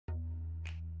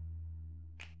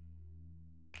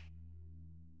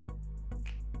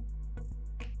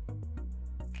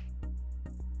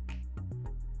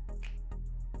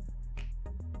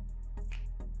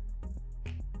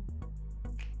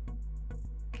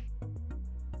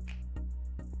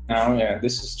now. Yeah,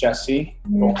 this is Jesse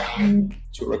going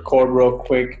to record real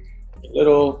quick a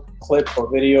little clip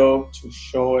or video to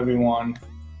show everyone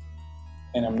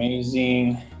an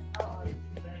amazing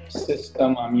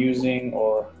system I'm using,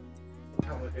 or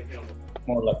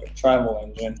more like a travel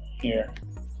engine here,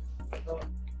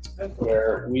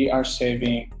 where we are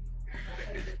saving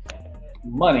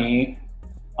money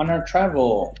on our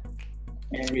travel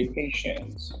and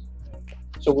vacations.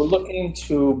 So we're looking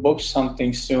to book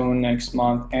something soon next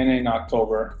month and in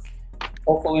October.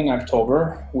 Hopefully in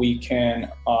October we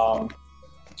can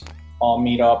all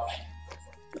meet up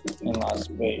in Las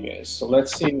Vegas. So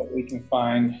let's see what we can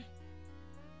find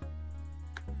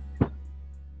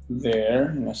there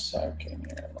in a second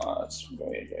here. Las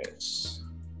Vegas.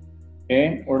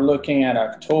 Okay, we're looking at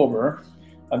October.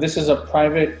 This is a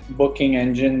private booking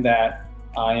engine that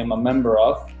I am a member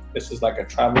of. This is like a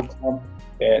travel club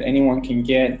that anyone can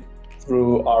get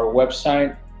through our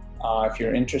website. If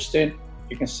you're interested,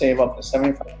 you can save up to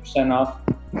 75% off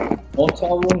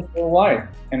hotel rooms worldwide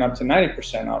and up to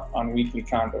 90% off on weekly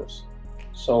condos.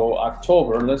 So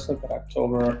October, let's look at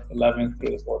October 11th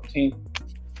through the 14th,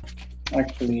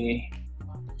 actually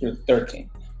through the 13th.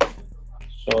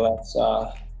 So that's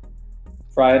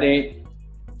Friday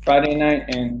night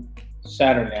and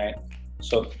Saturday night.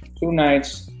 So 2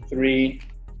 nights, 3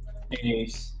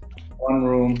 days, 1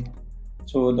 room,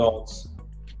 2 adults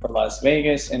for Las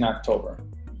Vegas in October.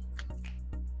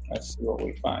 Let's see what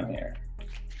we find here.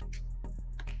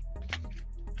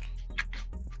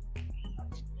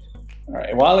 All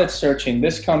right, while it's searching,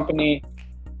 this company,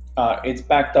 it's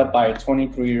backed up by a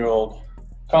 23-year-old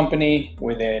company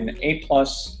with an A+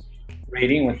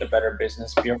 rating with the Better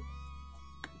Business Bureau.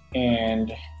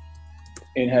 And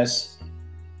it has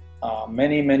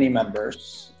many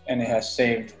members, and it has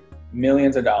saved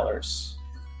millions of dollars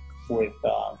with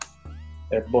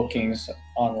their bookings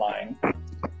online.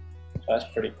 So that's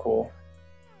pretty cool.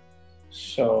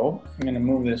 So I'm gonna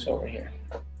move this over here.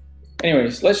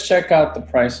 Anyways, let's check out the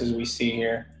prices we see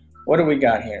here. What do we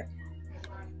got here?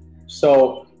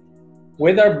 So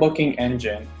with our booking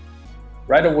engine,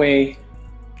 right away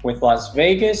with Las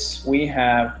Vegas, we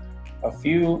have a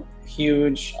few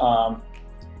huge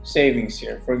savings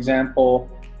here. For example,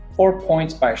 4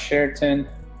 Points by Sheraton,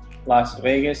 Las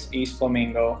Vegas, East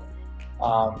Flamingo.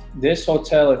 This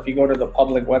hotel, if you go to the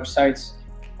public websites,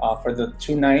 for the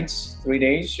 2 nights, 3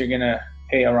 days, you're gonna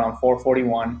pay around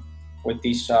 $441 with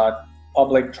these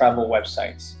public travel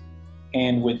websites.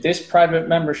 And with this private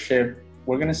membership,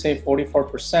 we're gonna save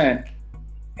 44%,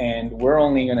 and we're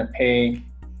only gonna pay,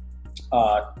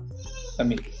 let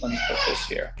me put this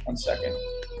here, 1 second.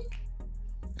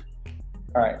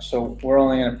 All right, so we're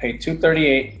only gonna pay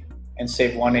 $238 and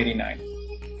save $189.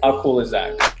 How cool is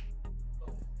that?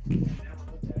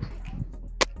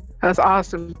 That's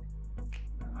awesome.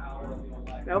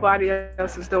 Nobody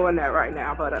else is doing that right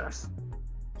now but us.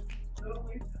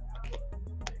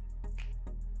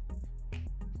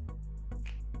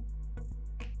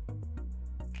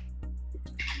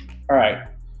 All right,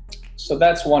 so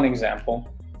that's one example.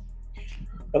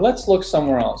 But let's look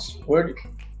somewhere else.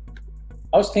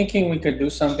 I was thinking we could do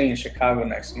something in Chicago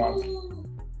next month.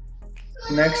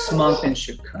 Next month in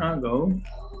Chicago,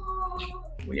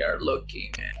 we are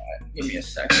looking at, give me a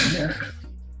second here.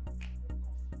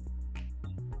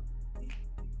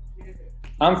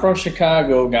 I'm from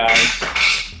Chicago, guys.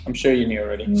 I'm sure you knew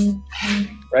already,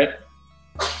 right?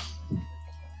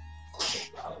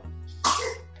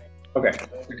 Okay,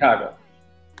 Chicago.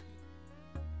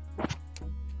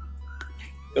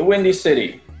 The Windy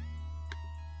City.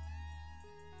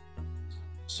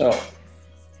 So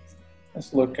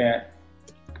let's look at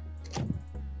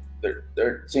the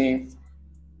 13th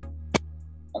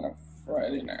on a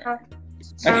Friday night.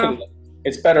 Actually,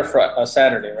 it's better for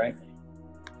Saturday, right?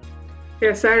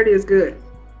 Yeah, Saturday is good.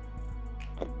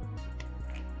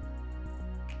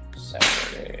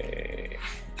 Saturday.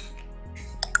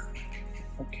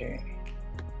 Okay.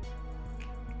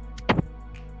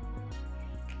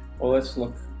 Well, let's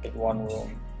look at 1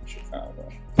 room in Chicago.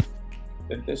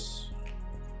 Did this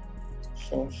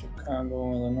show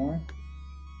Chicago, Illinois?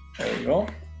 There we go.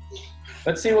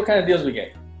 Let's see what kind of deals we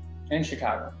get in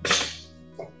Chicago.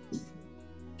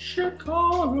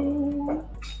 Chicago.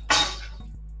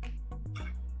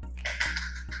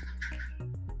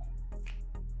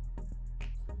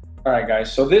 All right,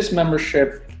 guys, so this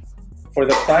membership, for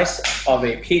the price of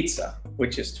a pizza,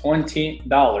 which is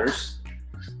 $20,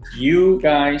 you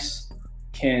guys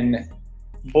can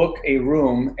book a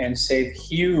room and save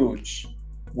huge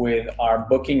with our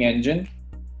booking engine.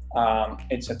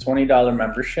 It's a $20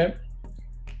 membership,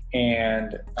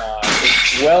 and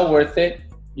it's well worth it.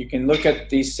 You can look at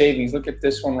these savings. Look at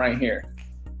this one right here.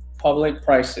 Public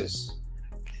prices.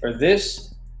 For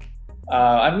this,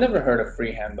 I've never heard of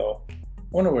Freehand though. I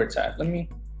wonder where it's at. Let me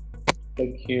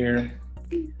look here.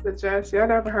 The Jesse, I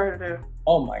never heard of them.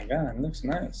 Oh my God, it looks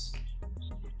nice.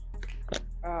 Looks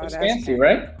That's fancy,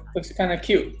 right? Looks kind of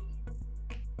cute.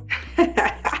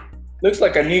 Looks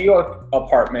like a New York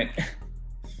apartment.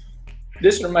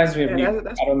 This reminds me of New York.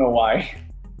 I don't know why.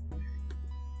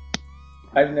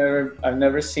 I've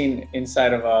never seen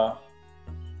inside of a.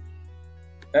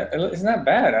 It's not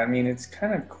bad. I mean, it's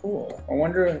kind of cool. I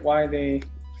wonder why they.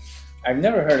 I've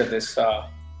never heard of this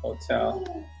hotel.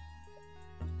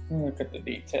 Let me look at the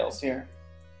details here.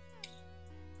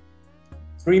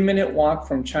 3-minute walk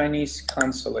from Chinese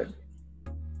consulate.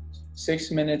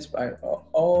 6 minutes by.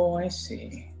 Oh, I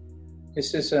see.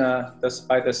 This is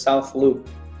by the South Loop,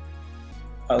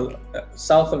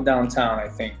 south of downtown, I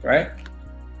think, right?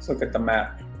 Let's look at the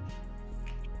map.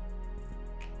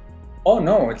 Oh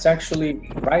no, it's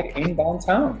actually right in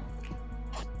downtown.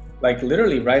 Like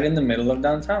literally right in the middle of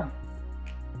downtown,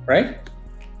 right?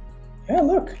 Yeah,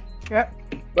 look. Yep.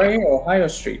 Right here, Ohio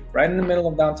Street, right in the middle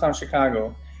of downtown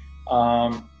Chicago.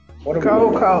 What are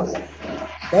Gold Coast.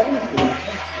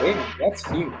 That's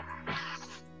huge.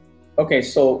 Okay,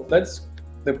 so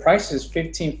the price is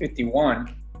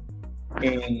 $15.51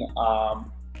 in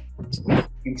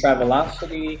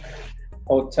Travelocity,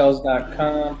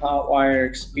 Hotels.com, Hotwire,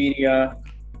 Expedia,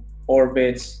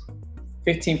 Orbitz,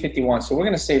 $15.51. So we're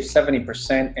gonna save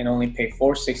 70% and only pay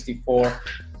 $464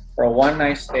 for a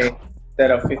one-night stay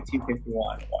instead of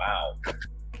 $15.51. Wow,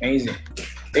 amazing,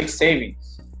 big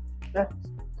savings.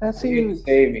 That's Big huge.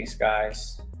 savings,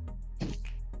 guys.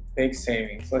 Big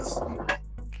savings. Let's see.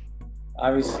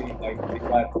 Obviously, like we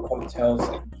got hotels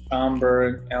in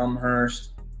Schaumburg,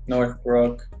 Elmhurst,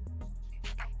 Northbrook.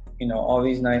 You know, all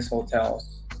these nice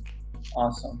hotels.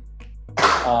 Awesome.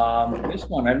 This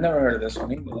one, I've never heard of this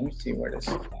one either. Let me see where this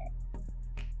is at.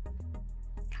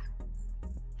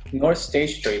 North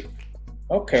State Street.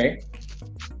 Okay.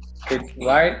 It's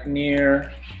right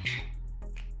near.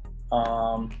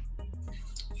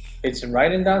 It's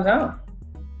right in downtown.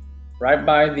 Right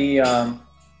by the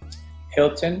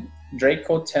Hilton Drake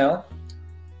Hotel,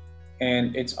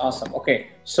 and it's awesome. Okay,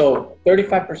 so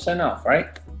 35% off,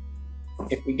 right?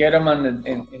 If we get them on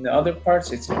in the other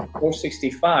parts, it's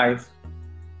 $465,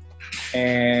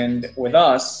 and with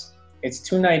us, it's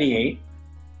 $298.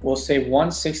 We'll save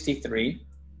 $163,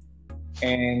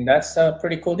 and that's a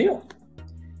pretty cool deal.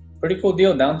 Pretty cool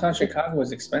deal. Downtown Chicago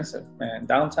is expensive, man.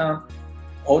 Downtown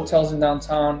hotels in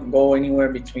downtown go anywhere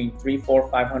between $300,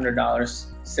 $400,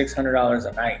 $500, $600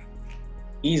 a night.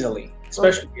 Easily,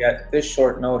 especially at this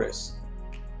short notice.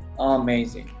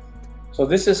 Amazing. So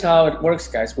this is how it works,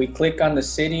 guys. We click on the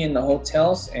city and the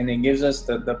hotels, and it gives us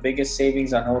the biggest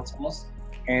savings on hotels.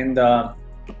 And for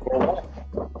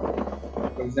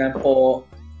example,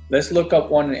 let's look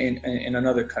up one in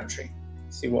another country.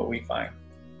 See what we find.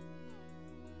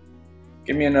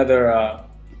 Give me another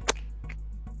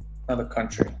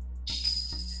country.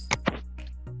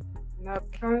 Another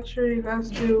country.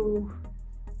 Let's do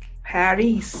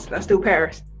Paris. Let's do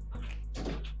Paris.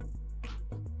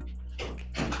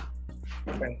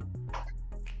 Okay.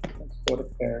 Let's go to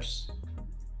Paris.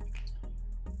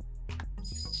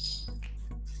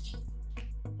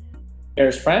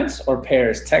 Paris, France, or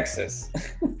Paris, Texas?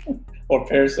 Or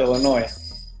Paris, Illinois?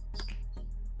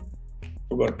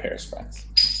 We'll go to Paris,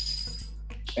 France.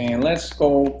 And let's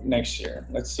go next year.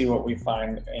 Let's see what we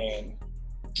find in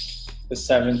the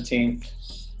 17th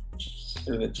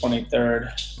through the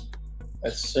 23rd.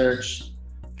 Let's search.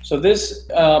 So this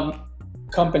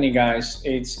company, guys,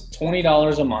 it's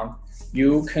 $20 a month.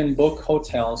 You can book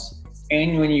hotels,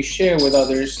 and when you share with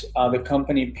others, the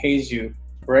company pays you.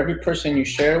 For every person you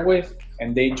share with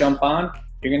and they jump on,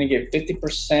 you're gonna get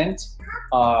 50%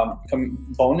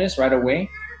 bonus right away,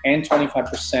 and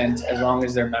 25% as long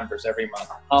as they're members every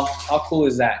month. How cool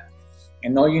is that?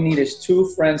 And all you need is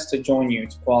 2 friends to join you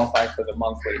to qualify for the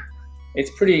monthly. It's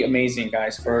pretty amazing,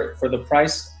 guys. For the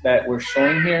price that we're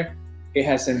showing here, it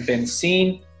hasn't been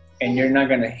seen, and you're not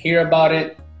gonna hear about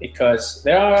it because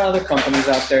there are other companies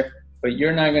out there, but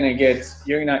you're not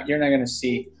gonna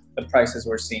see the prices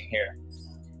we're seeing here.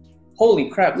 Holy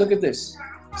crap, look at this.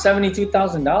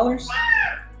 $72,000?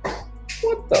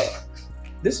 What the?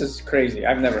 This is crazy.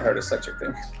 I've never heard of such a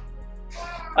thing.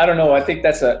 I don't know. I think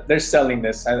they're selling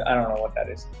this. I don't know what that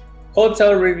is.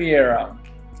 Hotel Riviera.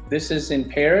 This is in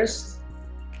Paris.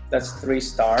 That's 3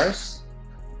 stars,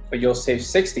 but you'll save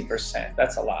 60%.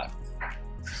 That's a lot.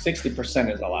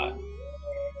 60% is a lot.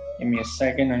 Give me a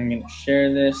second. I'm going to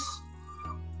share this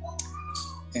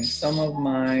in some of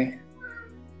my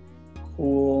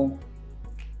cool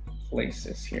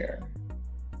places here.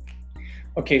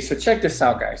 Okay, so check this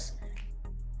out, guys.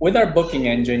 With our booking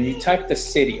engine, you type the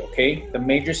city, okay, the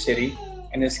major city,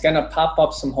 and it's gonna pop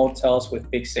up some hotels with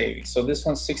big savings. So this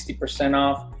one's 60%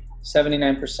 off,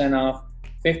 79% off,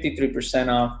 53%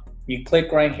 off. You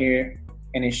click right here,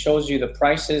 and it shows you the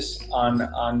prices on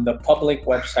the public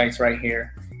websites right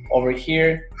here. Over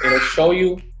here, it'll show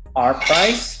you our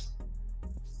price,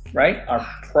 right? Our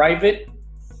private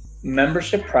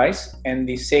membership price and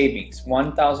the savings,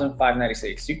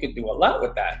 $1,596. You could do a lot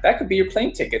with that. That could be your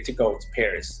plane ticket to go to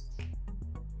Paris.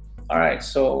 All right,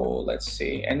 so let's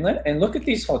see. And look at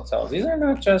these hotels. These are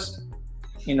not just,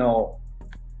 you know,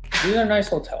 these are nice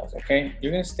hotels, okay?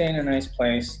 You're gonna stay in a nice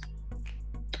place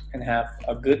and have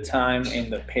a good time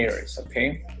in the Paris,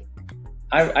 okay?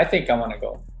 I think I wanna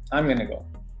go. I'm gonna go.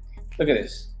 Look at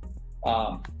this.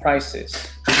 Prices,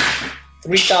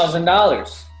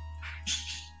 $3,000.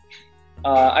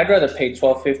 I'd rather pay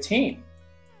 $1,215,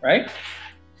 right?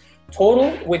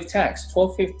 Total with tax,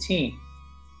 $1,215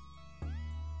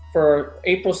 for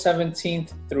April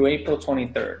 17th through April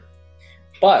 23rd.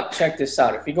 But check this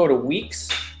out. If you go to weeks,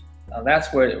 now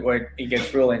that's where it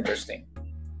gets real interesting.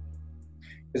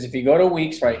 Because if you go to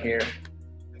weeks right here,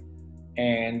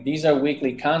 and these are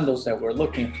weekly condos that we're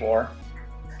looking for.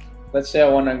 Let's say I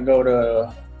want to go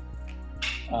to,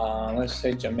 let's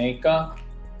say Jamaica,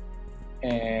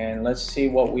 and let's see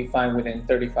what we find within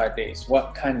 35 days.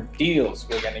 What kind of deals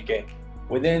we're gonna get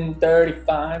within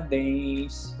 35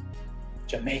 days.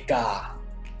 Jamaica.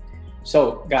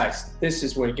 So guys, this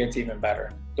is where it gets even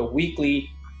better. The weekly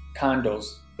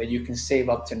condos that you can save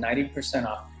up to 90%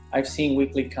 off. I've seen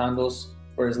weekly condos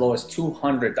for as low as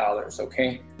 $200,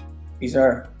 okay? These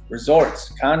are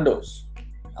resorts, condos,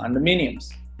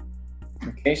 condominiums.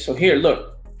 Okay, so here,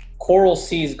 look, Coral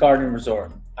Seas Garden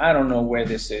Resort. I don't know where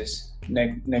this is.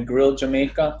 Negril,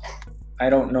 Jamaica. I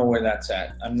don't know where that's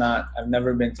at. I've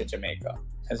never been to Jamaica.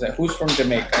 Who's from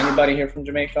Jamaica? Anybody here from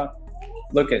Jamaica?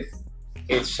 Look at,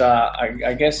 it's,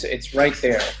 I guess it's right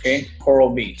there, okay? Coral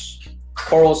Beach.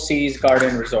 Coral Seas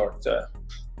Garden Resort.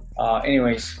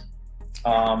 Anyways,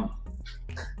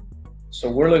 so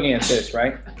we're looking at this,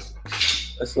 right?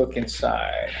 Let's look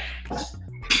inside.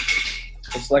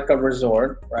 It's like a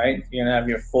resort, right? You're gonna have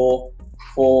your full,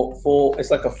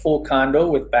 it's like a full condo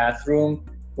with bathroom,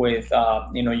 with,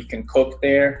 you know, you can cook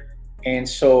there. And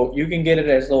so you can get it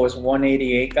as low as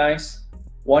 $188, guys.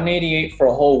 $188 for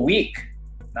a whole week,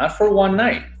 not for one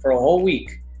night, for a whole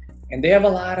week. And they have a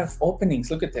lot of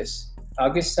openings. Look at this.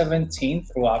 August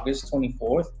 17th through August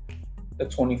 24th, the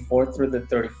 24th through the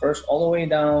 31st, all the way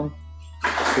down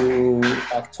to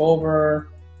October.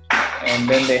 And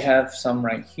then they have some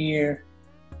right here.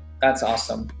 That's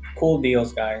awesome. Cool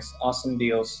deals, guys. Awesome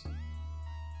deals.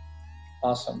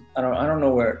 Awesome. I don't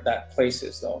know where that place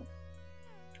is though.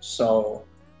 So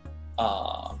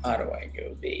how do I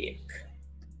go back?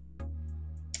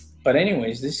 But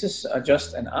anyways, this is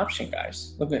just an option,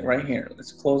 guys. Look at right here.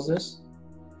 Let's close this.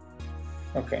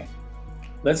 Okay.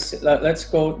 Let's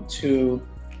go to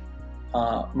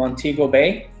Montego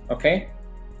Bay. Okay.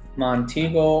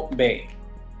 Montego Bay.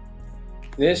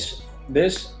 This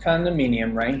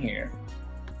condominium right here.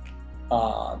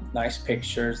 Nice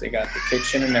pictures. They got the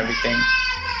kitchen and everything.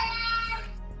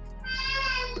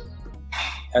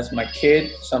 As my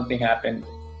kid, something happened.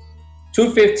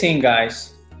 $215,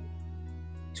 guys.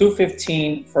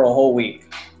 $215 for a whole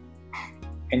week,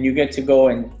 and you get to go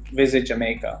and visit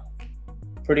Jamaica.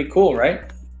 Pretty cool, right?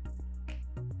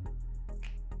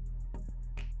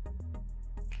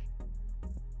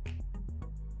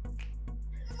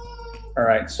 All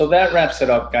right, so that wraps it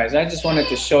up, guys. I just wanted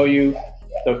to show you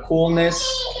the coolness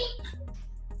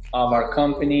of our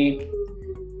company.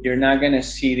 You're not gonna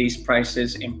see these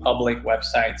prices in public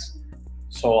websites.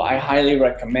 So I highly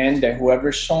recommend that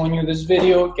whoever's showing you this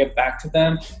video, get back to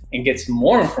them and get some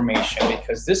more information,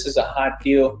 because this is a hot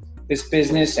deal. This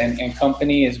business and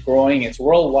company is growing. It's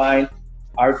worldwide.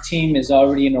 Our team is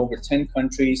already in over 10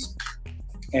 countries,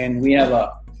 and we have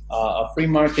a free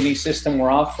marketing system we're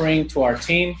offering to our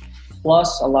team,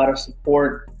 plus a lot of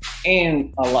support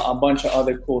and a bunch of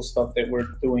other cool stuff that we're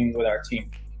doing with our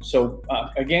team. So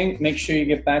again, make sure you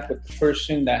get back with the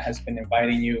person that has been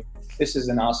inviting you. This is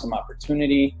an awesome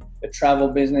opportunity. The travel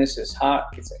business is hot.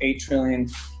 It's an $8 trillion,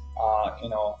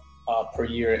 per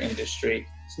year industry.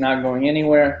 It's not going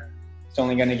anywhere. It's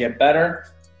only going to get better.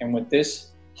 And with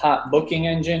this hot booking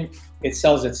engine, it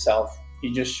sells itself.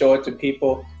 You just show it to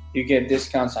people. You get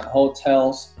discounts on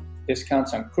hotels,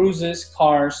 discounts on cruises,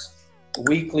 cars,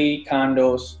 weekly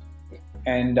condos,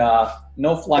 and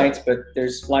no flights, but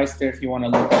there's flights there if you want to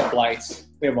look at flights.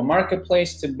 We have a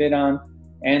marketplace to bid on.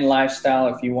 and lifestyle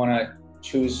if you want to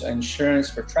choose insurance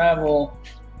for travel,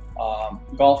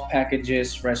 golf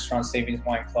packages, restaurant savings,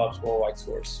 wine clubs, worldwide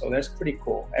tours. So that's pretty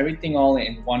cool. Everything all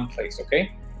in one place,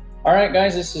 okay? All right,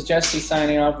 guys, this is Jesse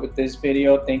signing off with this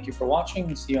video. Thank you for watching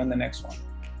and see you on the next one.